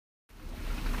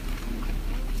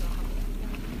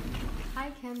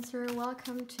Cancer,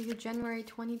 welcome to your January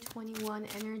 2021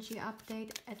 energy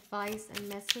update, advice and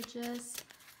messages.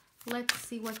 Let's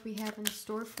see what we have in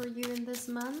store for you in this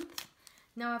month.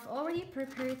 Now I've already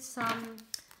prepared some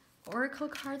oracle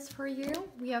cards for you.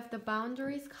 We have the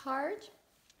boundaries card.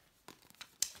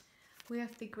 We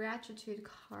have the gratitude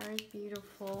card,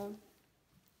 beautiful.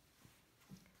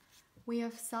 We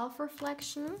have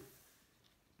self-reflection,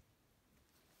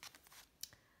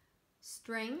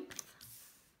 strength,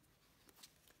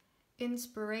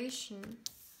 inspiration,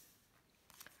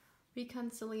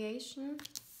 reconciliation.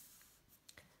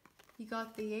 You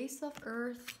got the Ace of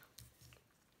Earth,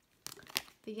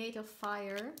 the Eight of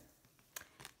Fire,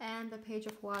 and the Page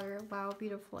of Water. Wow,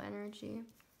 beautiful energy.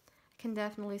 I can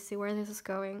definitely see where this is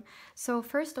going. So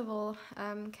first of all,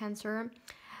 Cancer,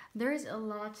 there is a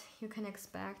lot you can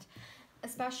expect.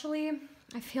 Especially,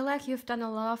 I feel like you've done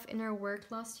a lot of inner work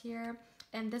last year,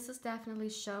 and this is definitely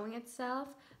showing itself.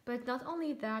 But not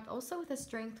only that, also with the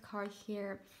Strength card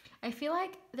here, I feel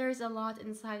like there's a lot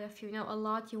inside of you, a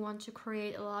lot you want to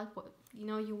create, a lot,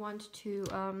 you want to,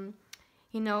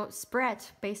 spread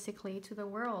basically to the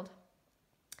world.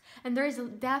 And there is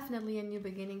definitely a new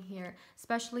beginning here,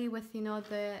 especially with,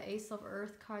 the Ace of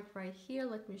Earth card right here.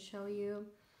 Let me show you.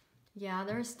 Yeah,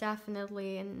 there's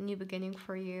definitely a new beginning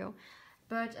for you.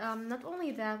 But not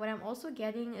only that, what I'm also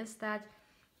getting is that,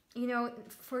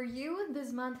 for you,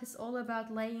 this month is all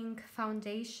about laying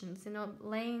foundations,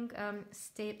 laying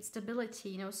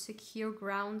stability, secure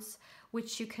grounds,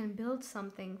 which you can build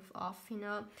something off,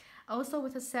 Also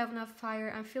with the Seven of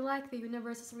Fire, I feel like the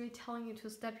universe is really telling you to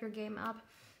step your game up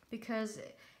because,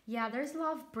 yeah, there's a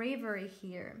lot of bravery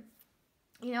here.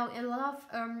 A lot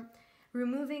of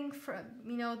removing from,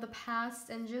 the past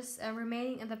and just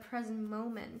remaining in the present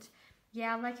moment.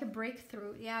 Yeah, like a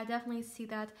breakthrough. Yeah, I definitely see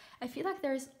that. I feel like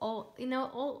there's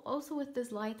also with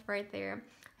this light right there,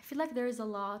 I feel like there is a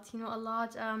lot, a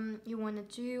lot you want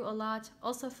to do, a lot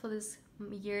also for this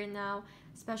year now,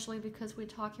 especially because we're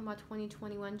talking about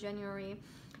 2021 January.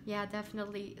 Yeah,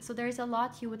 definitely. So there's a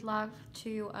lot you would love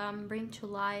to bring to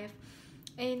life.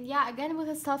 And yeah, again, with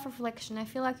a self-reflection, I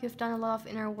feel like you've done a lot of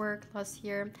inner work last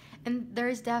year, and there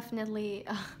is definitely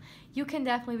you can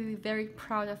definitely be very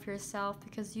proud of yourself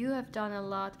because you have done a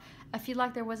lot. I feel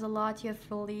like there was a lot you have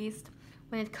released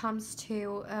when it comes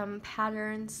to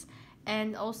patterns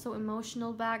and also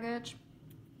emotional baggage.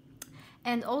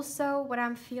 And also what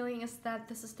I'm feeling is that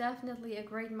this is definitely a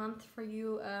great month for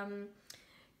you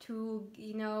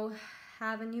to,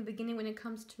 have a new beginning when it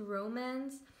comes to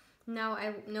romance. Now,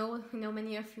 I know,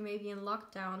 many of you may be in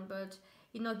lockdown, but,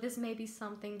 this may be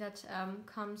something that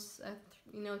comes,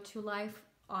 to life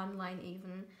online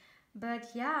even. But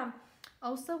yeah,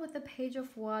 also with the Page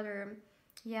of Water,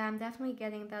 yeah, I'm definitely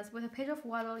getting that. With the Page of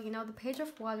Water, the Page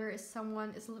of Water is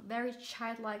very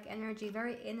childlike energy,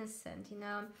 very innocent,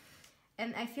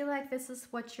 And I feel like this is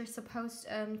what you're supposed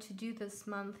to do this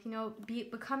month,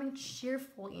 becoming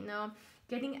cheerful,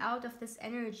 getting out of this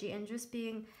energy and just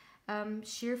being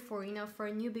cheerful, for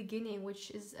a new beginning,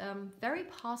 which is very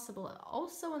possible.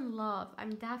 Also in love,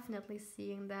 I'm definitely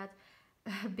seeing that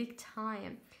big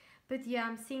time. But yeah,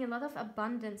 I'm seeing a lot of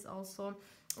abundance also.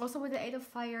 Also with the Eight of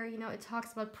Fire, it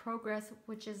talks about progress,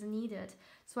 which is needed.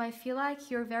 So I feel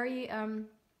like you're very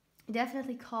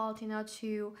definitely called,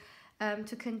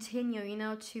 to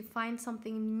continue, to find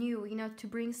something new, to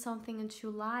bring something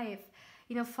into life,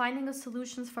 finding the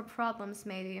solutions for problems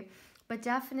maybe. But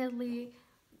definitely,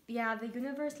 yeah, the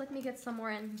universe, let me get some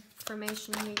more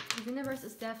information. The universe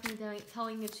is definitely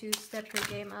telling you to step your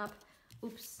game up.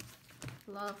 Oops,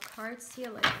 a lot of cards here,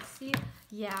 let's see.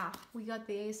 Yeah, we got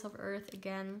the Ace of Earth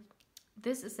again.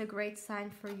 This is a great sign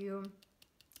for you.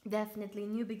 Definitely,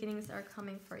 new beginnings are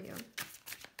coming for you.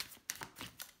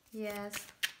 Yes,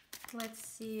 let's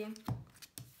see.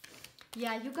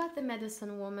 Yeah, you got the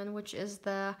Medicine Woman, which is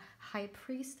the High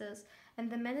Priestess. And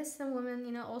the Medicine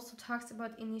Woman, also talks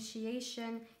about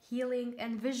initiation, healing,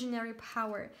 and visionary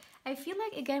power. I feel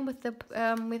like, again, with the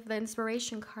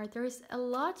Inspiration card, there's a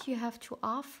lot you have to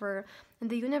offer. And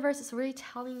the universe is really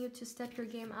telling you to step your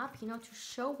game up, to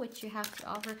show what you have to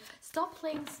offer. Stop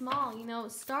playing small,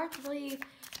 start really,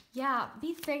 yeah,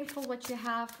 be thankful what you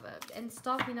have and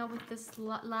stop, with this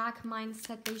lack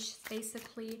mindset.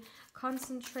 Basically,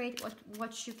 concentrate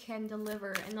what you can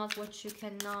deliver and not what you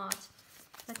cannot.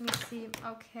 Let me see.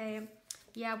 Okay.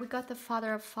 Yeah, we got the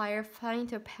Father of Fire.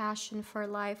 Find a passion for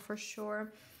life for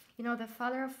sure. The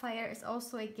Father of Fire is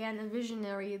also, again, a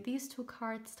visionary. These two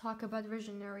cards talk about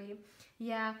visionary.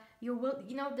 Yeah, you will,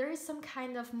 there is some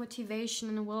kind of motivation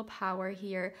and willpower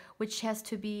here, which has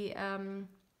to be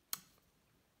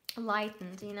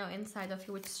lightened, inside of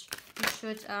you, which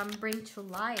should bring to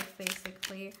life,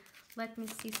 basically. Let me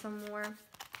see some more.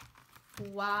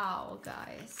 Wow,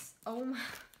 guys. Oh my.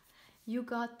 You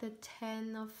got the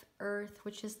 10 of Earth,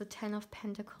 which is the 10 of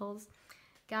Pentacles.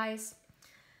 Guys,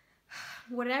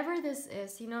 whatever this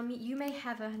is, you know, you may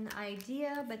have an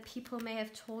idea, but people may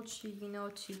have told you, you know,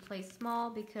 to play small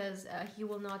because you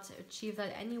will not achieve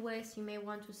that anyways. You may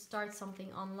want to start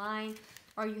something online,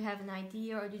 or you have an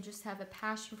idea, or you just have a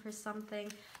passion for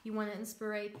something. You want to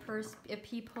inspire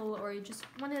people, or you just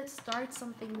want to start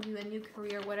something new, a new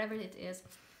career, whatever it is.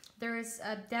 There is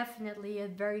definitely a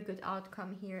very good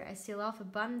outcome here. I see a lot of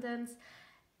abundance,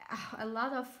 a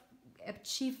lot of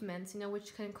achievements, you know,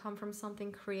 which can come from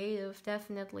something creative,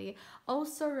 definitely.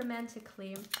 Also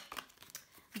romantically,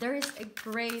 there is a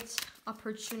great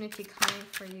opportunity coming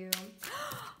for you.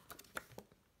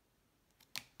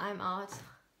 I'm out.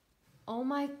 Oh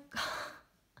my God.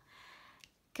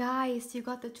 Guys, you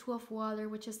got the 2 of Water,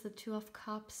 which is the 2 of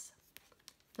Cups.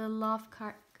 The Love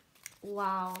card.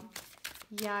 Wow.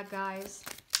 Yeah, guys.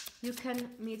 You can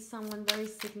meet someone very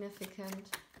significant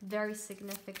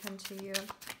to you.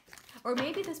 Or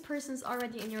maybe this person's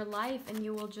already in your life and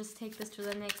you will just take this to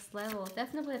the next level.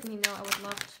 Definitely let me know. I would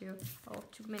love to. Oh,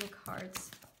 too many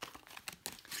cards.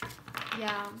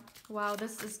 Yeah. Wow,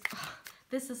 this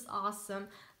is awesome.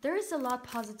 There is a lot of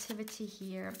positivity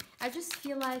here. I just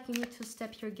feel like you need to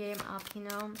step your game up, you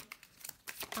know.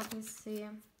 Let me see.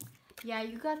 Yeah,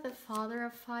 you got the Father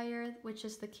of Fire, which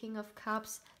is the King of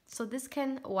Cups. So this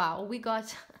can, wow, we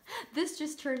got, this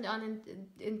just turned on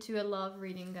into a love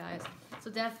reading, guys. So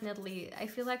definitely, I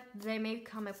feel like they may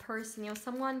become a person, you know,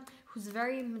 someone who's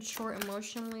very mature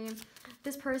emotionally.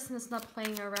 This person is not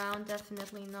playing around,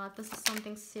 definitely not. This is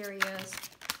something serious.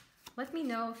 Let me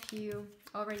know if you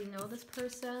already know this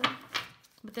person.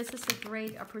 But this is a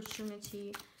great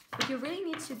opportunity. But you really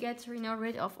need to get, you know,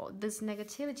 rid of this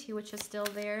negativity which is still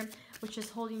there, which is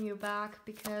holding you back,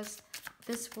 because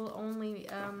this will only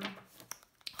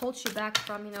hold you back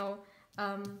from, you know,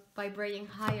 vibrating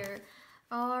higher.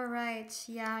 All right,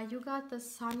 yeah, you got the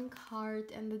Sun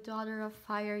card and the Daughter of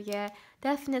Fire. Yeah,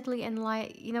 definitely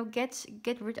you know, get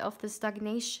rid of the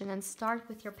stagnation and start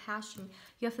with your passion.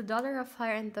 You have the Daughter of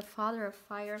Fire and the Father of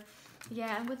Fire.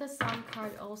 Yeah, and with the Sun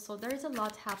card also, there's a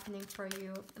lot happening for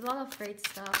you. A lot of great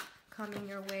stuff coming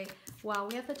your way. Wow,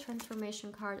 we have the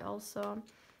Transformation card also.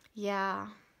 Yeah.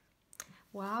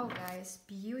 Wow, guys,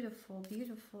 beautiful,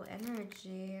 beautiful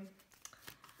energy.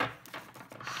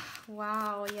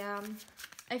 Wow, yeah.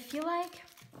 I feel like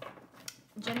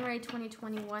January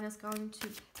 2021 is going to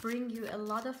bring you a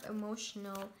lot of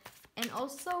emotional, and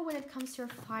also when it comes to your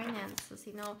finances,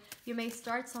 you know, you may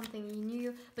start something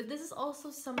new, but this is also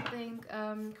something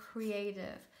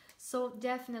creative. So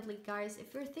definitely, guys,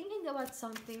 if you're thinking about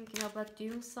something, you know, about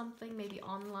doing something, maybe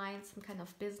online, some kind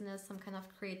of business, some kind of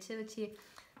creativity,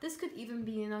 this could even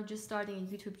be, you know, just starting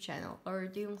a YouTube channel or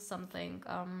doing something,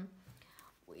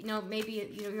 you know, maybe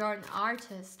you're an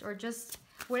artist, or just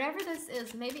whatever this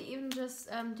is, maybe even just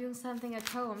doing something at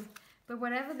home. But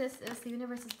whatever this is, the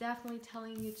universe is definitely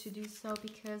telling you to do so,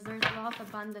 because there's a lot of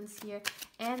abundance here,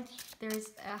 and there's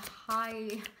a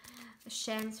high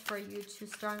chance for you to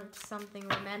start something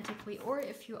romantically, or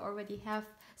if you already have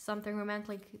something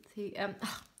romantically,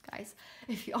 guys,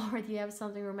 if you already have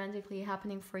something romantically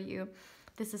happening for you,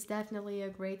 this is definitely a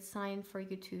great sign for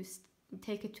you to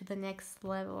take it to the next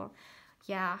level.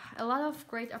 Yeah, a lot of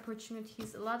great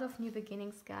opportunities, a lot of new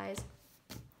beginnings, guys.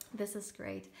 This is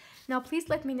great. Now, please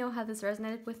let me know how this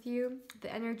resonated with you.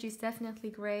 The energy is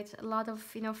definitely great. A lot of,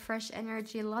 you know, fresh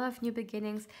energy, a lot of new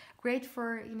beginnings. Great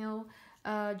for, you know,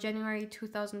 January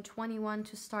 2021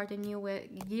 to start a new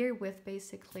year with,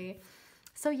 basically.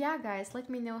 So yeah, guys, let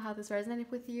me know how this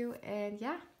resonated with you. And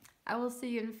yeah, I will see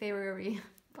you in February.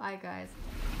 Bye, guys.